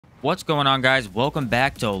What's going on, guys? Welcome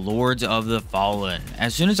back to Lords of the Fallen.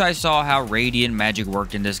 As soon as I saw how radiant magic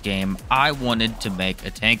worked in this game, I wanted to make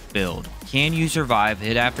a tank build. Can you survive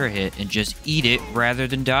hit after hit and just eat it rather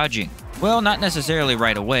than dodging? Well, not necessarily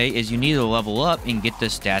right away, as you need to level up and get the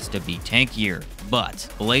stats to be tankier. But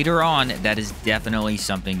later on, that is definitely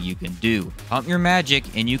something you can do. Pump your magic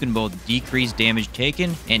and you can both decrease damage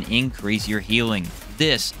taken and increase your healing.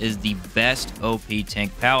 This is the best OP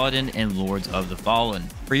tank paladin in Lords of the Fallen.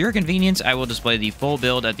 For your convenience, I will display the full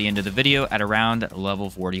build at the end of the video at around level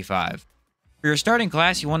 45. For your starting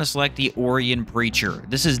class, you want to select the Orion Preacher.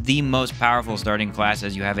 This is the most powerful starting class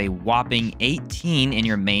as you have a whopping 18 in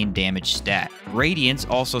your main damage stat. Radiance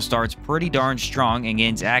also starts pretty darn strong and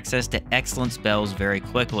gains access to excellent spells very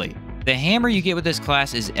quickly. The hammer you get with this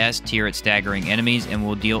class is S tier at staggering enemies and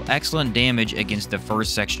will deal excellent damage against the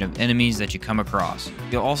first section of enemies that you come across.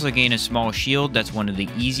 You'll also gain a small shield that's one of the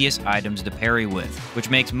easiest items to parry with, which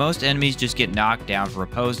makes most enemies just get knocked down for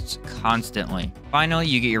riposts constantly. Finally,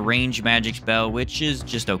 you get your range magic spell, which is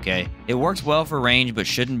just okay. It works well for range, but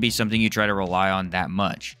shouldn't be something you try to rely on that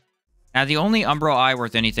much. Now, the only Umbral Eye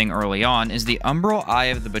worth anything early on is the Umbral Eye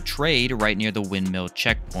of the Betrayed right near the windmill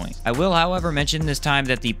checkpoint. I will, however, mention this time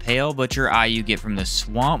that the Pale Butcher Eye you get from the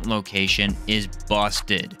swamp location is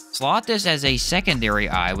busted. Slot this as a secondary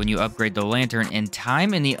eye when you upgrade the lantern, and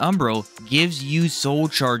time in the Umbral gives you soul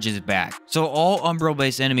charges back. So all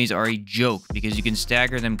Umbral-based enemies are a joke because you can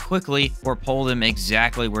stagger them quickly or pull them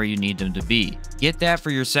exactly where you need them to be. Get that for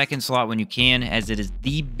your second slot when you can, as it is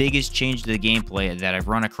the biggest change to the gameplay that I've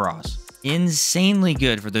run across. Insanely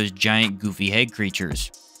good for those giant goofy head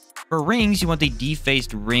creatures. For rings, you want the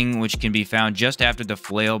defaced ring, which can be found just after the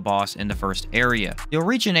flail boss in the first area. You'll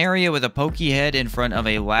reach an area with a pokey head in front of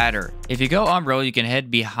a ladder. If you go Umbral, you can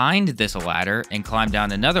head behind this ladder and climb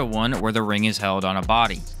down another one where the ring is held on a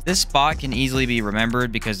body. This spot can easily be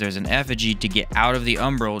remembered because there's an effigy to get out of the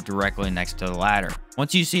Umbral directly next to the ladder.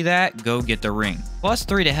 Once you see that, go get the ring. Plus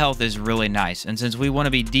 3 to health is really nice, and since we want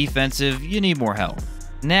to be defensive, you need more health.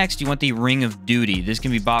 Next, you want the Ring of Duty. This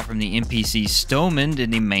can be bought from the NPC Stomand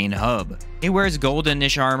in the main hub. He wears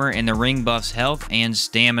golden-ish armor, and the ring buffs health and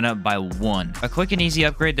stamina by 1. A quick and easy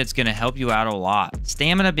upgrade that's going to help you out a lot.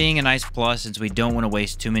 Stamina being a nice plus since we don't want to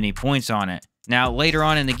waste too many points on it. Now, later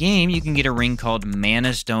on in the game, you can get a ring called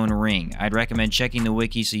Mana Stone Ring. I'd recommend checking the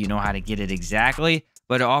wiki so you know how to get it exactly,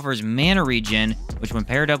 but it offers mana regen, which when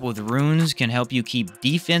paired up with runes can help you keep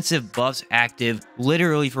defensive buffs active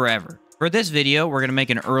literally forever. For this video, we're going to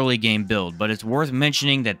make an early game build, but it's worth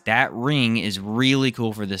mentioning that that ring is really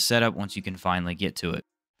cool for this setup once you can finally get to it.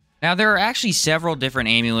 Now, there are actually several different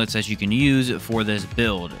amulets that you can use for this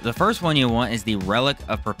build. The first one you want is the Relic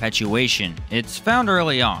of Perpetuation. It's found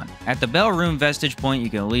early on. At the Bell Room Vestige Point,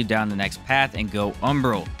 you can lead down the next path and go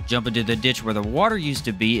Umbral. Jump into the ditch where the water used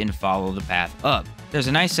to be and follow the path up. There's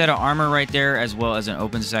a nice set of armor right there, as well as an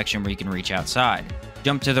open section where you can reach outside.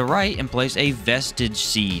 Jump to the right and place a Vestige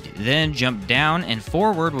Seed. Then jump down and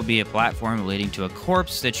forward will be a platform leading to a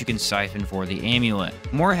corpse that you can siphon for the amulet.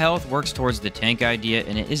 More health works towards the tank idea,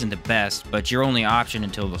 and it isn't the best, but your only option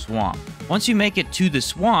until the swamp. Once you make it to the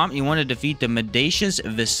swamp, you want to defeat the Mendacious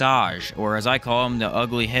Visage, or as I call him, the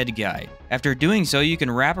ugly head guy. After doing so, you can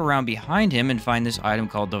wrap around behind him and find this item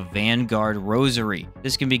called the Vanguard Rosary.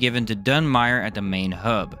 This can be given to Dunmire at the main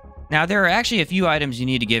hub. Now, there are actually a few items you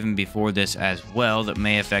need to give him before this as well that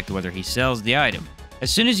may affect whether he sells the item.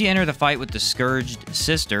 As soon as you enter the fight with the Scourged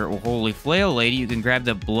Sister or Holy Flail Lady, you can grab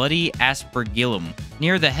the Bloody Aspergillum.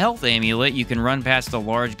 Near the Health Amulet, you can run past the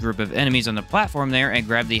large group of enemies on the platform there and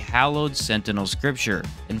grab the Hallowed Sentinel Scripture.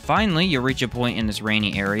 And finally, you'll reach a point in this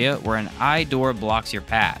rainy area where an eye door blocks your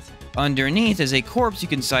path. Underneath is a corpse you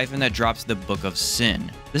can siphon that drops the Book of Sin.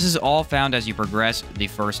 This is all found as you progress the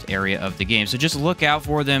first area of the game, so just look out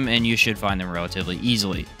for them and you should find them relatively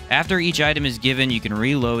easily. After each item is given, you can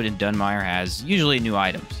reload, and Dunmire has usually new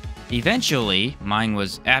items. Eventually, mine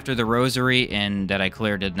was after the Rosary and that I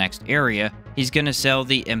cleared the next area, he's going to sell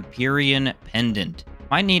the Empyrean Pendant.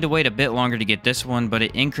 Might need to wait a bit longer to get this one, but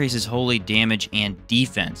it increases holy damage and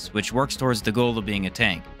defense, which works towards the goal of being a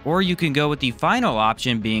tank. Or you can go with the final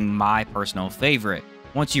option being my personal favorite.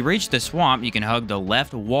 Once you reach the swamp, you can hug the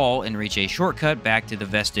left wall and reach a shortcut back to the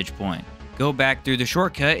Vestige Point. Go back through the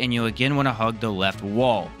shortcut and you'll again want to hug the left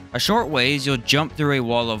wall. A short ways, you'll jump through a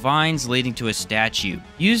wall of vines leading to a statue.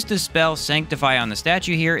 Use the spell Sanctify on the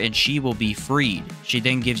statue here and she will be freed. She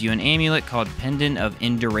then gives you an amulet called Pendant of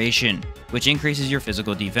Induration, which increases your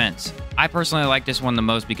physical defense. I personally like this one the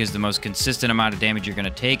most because the most consistent amount of damage you're going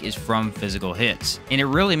to take is from physical hits, and it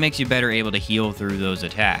really makes you better able to heal through those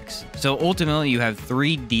attacks. So ultimately you have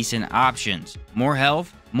 3 decent options: more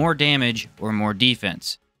health, more damage, or more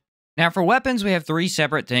defense. Now for weapons, we have 3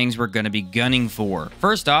 separate things we're going to be gunning for.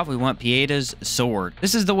 First off, we want Pieda's sword.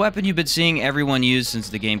 This is the weapon you've been seeing everyone use since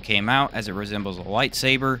the game came out, as it resembles a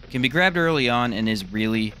lightsaber, can be grabbed early on, and is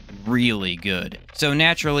really good. So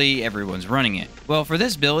naturally, everyone's running it. Well, for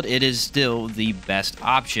this build, it is still the best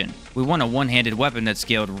option. We want a one-handed weapon that's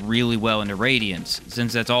scaled really well into Radiance,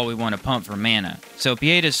 since that's all we want to pump for mana. So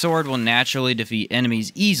Pieda's sword will naturally defeat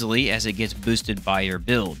enemies easily as it gets boosted by your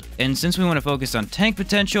build. And since we want to focus on tank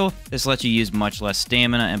potential, this lets you use much less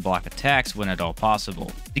stamina and block attacks when at all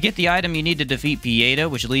possible. To get the item, you need to defeat Pieda,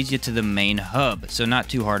 which leads you to the main hub, so not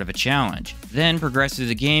too hard of a challenge. Then progress through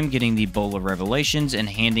the game, getting the Bowl of Revelations and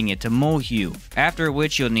handing it to Molehue, after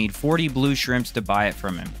which you'll need 40 blue shrimps to buy it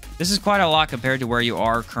from him. This is quite a lot compared to where you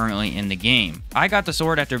are currently in the game. I got the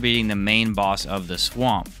sword after beating the main boss of the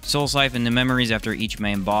swamp. Soul siphon the memories after each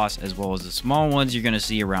main boss, as well as the small ones you're going to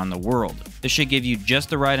see around the world. This should give you just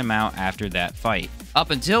the right amount after that fight.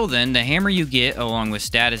 Up until then, the hammer you get, along with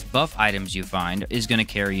status buff items you find, is going to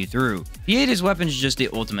carry you through. Pieda's weapon is just the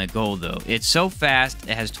ultimate goal though. It's so fast,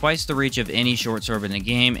 it has twice the reach of any short sword in the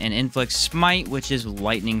game, and inflicts smite, which is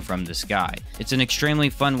lightning from the sky. It's an extremely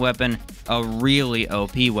fun weapon, a really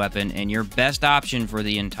OP weapon, and your best option for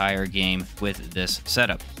the entire game with this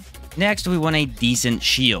setup. Next, we want a decent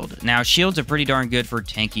shield. Now, shields are pretty darn good for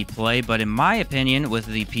tanky play, but in my opinion, with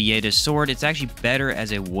the Pieda's sword, it's actually better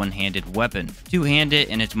as a one-handed weapon. Two-handed,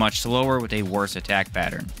 and it's much slower with a worse attack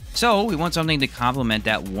pattern. So, we want something to complement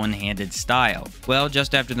that one-handed style. Well,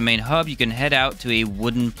 just after the main hub, you can head out to a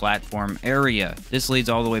wooden platform area. This leads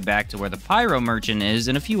all the way back to where the Pyro Merchant is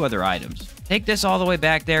and a few other items. Take this all the way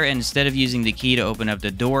back there, and instead of using the key to open up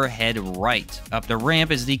the door, head right. Up the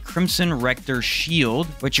ramp is the Crimson Rector Shield,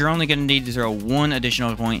 which you're only going to need to throw 1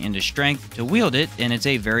 additional point into strength to wield it, and it's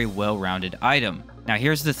a very well-rounded item. Now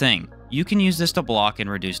here's the thing. You can use this to block and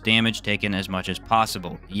reduce damage taken as much as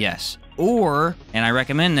possible, yes. Or, and I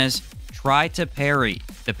recommend this, try to parry.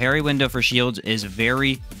 The parry window for shields is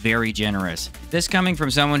very generous. This coming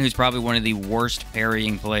from someone who's probably one of the worst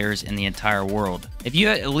parrying players in the entire world. If you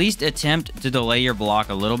at least attempt to delay your block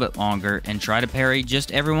a little bit longer and try to parry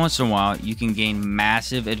just every once in a while, you can gain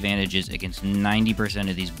massive advantages against 90%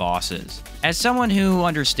 of these bosses. As someone who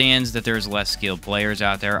understands that there's less skilled players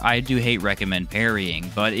out there, I do recommend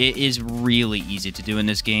parrying, but it is really easy to do in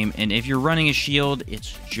this game, and if you're running a shield,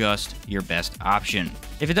 it's just your best option.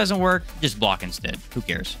 If it doesn't work, just block instead. Who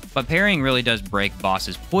cares? But parrying really does break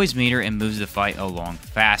bosses' poise meter and moves the fight along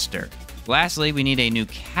faster. Lastly, we need a new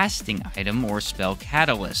casting item or spell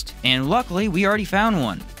catalyst, and luckily we already found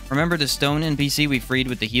one. Remember the stone NPC we freed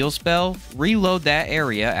with the heal spell? Reload that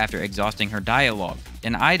area after exhausting her dialogue.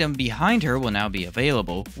 An item behind her will now be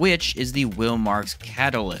available, which is the Willmark's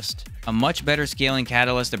Catalyst. A much better scaling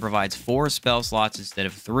catalyst that provides 4 spell slots instead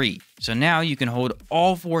of 3. So now you can hold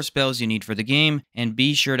all 4 spells you need for the game, and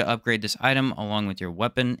be sure to upgrade this item along with your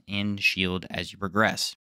weapon and shield as you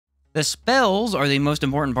progress. The spells are the most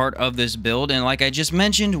important part of this build, and like I just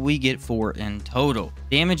mentioned, we get 4 in total.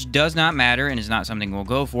 Damage does not matter and is not something we'll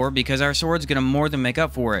go for because our sword's gonna more than make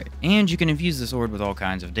up for it, and you can infuse the sword with all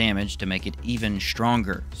kinds of damage to make it even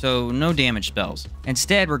stronger, so no damage spells.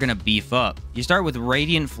 Instead, we're gonna beef up. You start with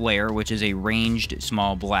Radiant Flare, which is a ranged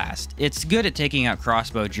small blast. It's good at taking out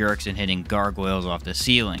crossbow jerks and hitting gargoyles off the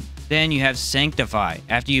ceiling. Then you have Sanctify.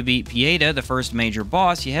 After you beat Pieda, the first major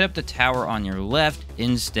boss, you head up the tower on your left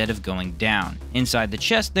instead of going down. Inside the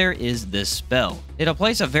chest there is this spell. It'll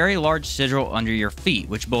place a very large sigil under your feet,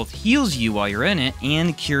 which both heals you while you're in it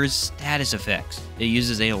and cures status effects. It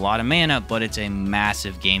uses a lot of mana, but it's a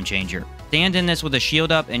massive game changer. Stand in this with a shield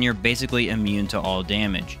up and you're basically immune to all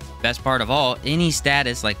damage. Best part of all, any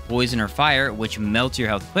status like poison or fire, which melts your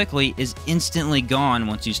health quickly, is instantly gone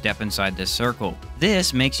once you step inside this circle.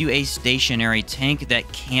 This makes you a stationary tank that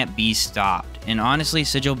can't be stopped, and honestly,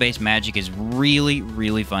 sigil-based magic is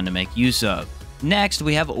really fun to make use of. Next,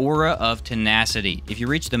 we have Aura of Tenacity. If you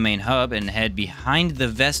reach the main hub and head behind the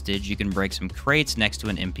vestige, you can break some crates next to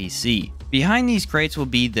an NPC. Behind these crates will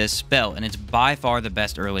be this spell, and it's by far the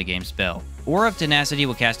best early game spell. Aura of Tenacity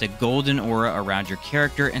will cast a golden aura around your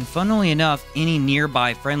character, and funnily enough, any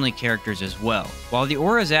nearby friendly characters as well. While the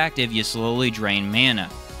aura is active, you slowly drain mana.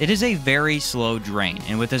 It is a very slow drain,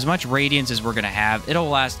 and with as much radiance as we're going to have, it'll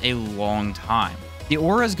last a long time. The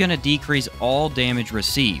aura is going to decrease all damage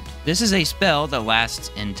received. This is a spell that lasts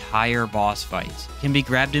entire boss fights, can be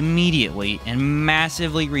grabbed immediately, and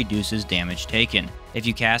massively reduces damage taken. If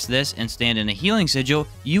you cast this and stand in a healing sigil,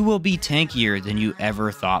 you will be tankier than you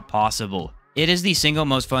ever thought possible. It is the single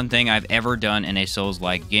most fun thing I've ever done in a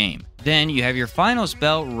Souls-like game. Then you have your final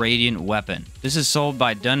spell, Radiant Weapon. This is sold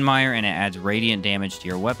by Dunmire and it adds radiant damage to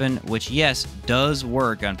your weapon, which yes, does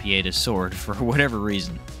work on Pieda's sword for whatever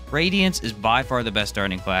reason. Radiance is by far the best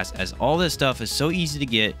starting class as all this stuff is so easy to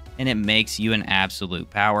get and it makes you an absolute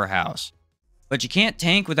powerhouse. But you can't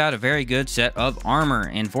tank without a very good set of armor,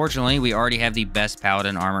 and fortunately we already have the best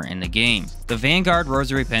paladin armor in the game. The Vanguard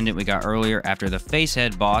Rosary Pendant we got earlier after the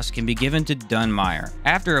Facehead boss can be given to Dunmire,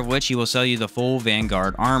 after of which he will sell you the full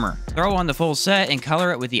Vanguard armor. Throw on the full set and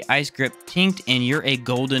color it with the Ice Grip Tinked and you're a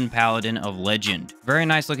golden paladin of legend. Very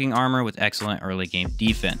nice looking armor with excellent early game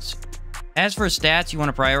defense. As for stats, you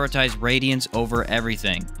want to prioritize Radiance over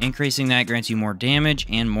everything. Increasing that grants you more damage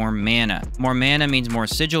and more mana. More mana means more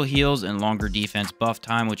sigil heals and longer defense buff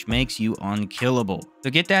time, which makes you unkillable. So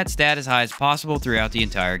get that stat as high as possible throughout the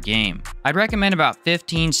entire game. I'd recommend about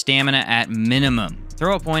 15 stamina at minimum.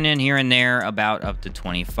 Throw a point in here and there about up to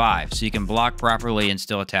 25, so you can block properly and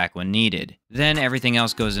still attack when needed. Then everything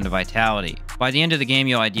else goes into vitality. By the end of the game,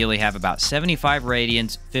 you'll ideally have about 75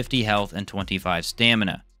 Radiance, 50 health, and 25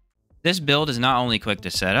 stamina. This build is not only quick to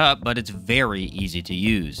set up, but it's very easy to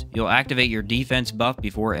use. You'll activate your defense buff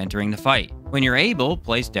before entering the fight. When you're able,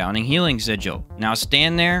 place Downing Healing Sigil. Now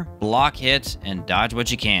stand there, block hits, and dodge what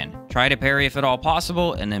you can. Try to parry if at all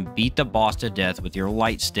possible, and then beat the boss to death with your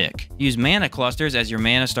light stick. Use mana clusters as your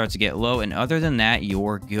mana starts to get low, and other than that,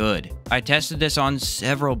 you're good. I tested this on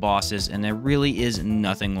several bosses, and there really is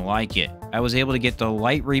nothing like it. I was able to get the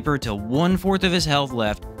Light Reaper to 1/4 of his health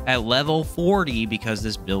left at level 40 because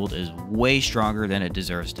this build is way stronger than it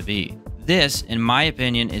deserves to be. This, in my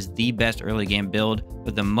opinion, is the best early game build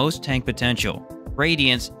with the most tank potential.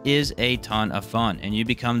 Radiance is a ton of fun, and you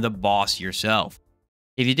become the boss yourself.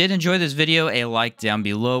 If you did enjoy this video, a like down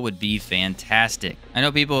below would be fantastic. I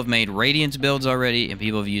know people have made Radiance builds already and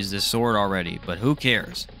people have used this sword already, but who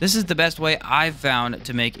cares? This is the best way I've found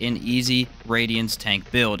to make an easy Radiance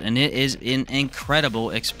tank build, and it is an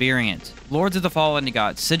incredible experience. Lords of the Fallen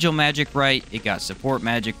got sigil magic right, it got support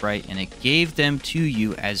magic right, and it gave them to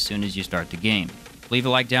you as soon as you start the game. Leave a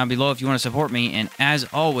like down below if you want to support me, and as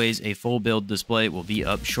always, a full build display will be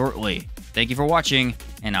up shortly. Thank you for watching,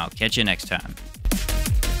 and I'll catch you next time.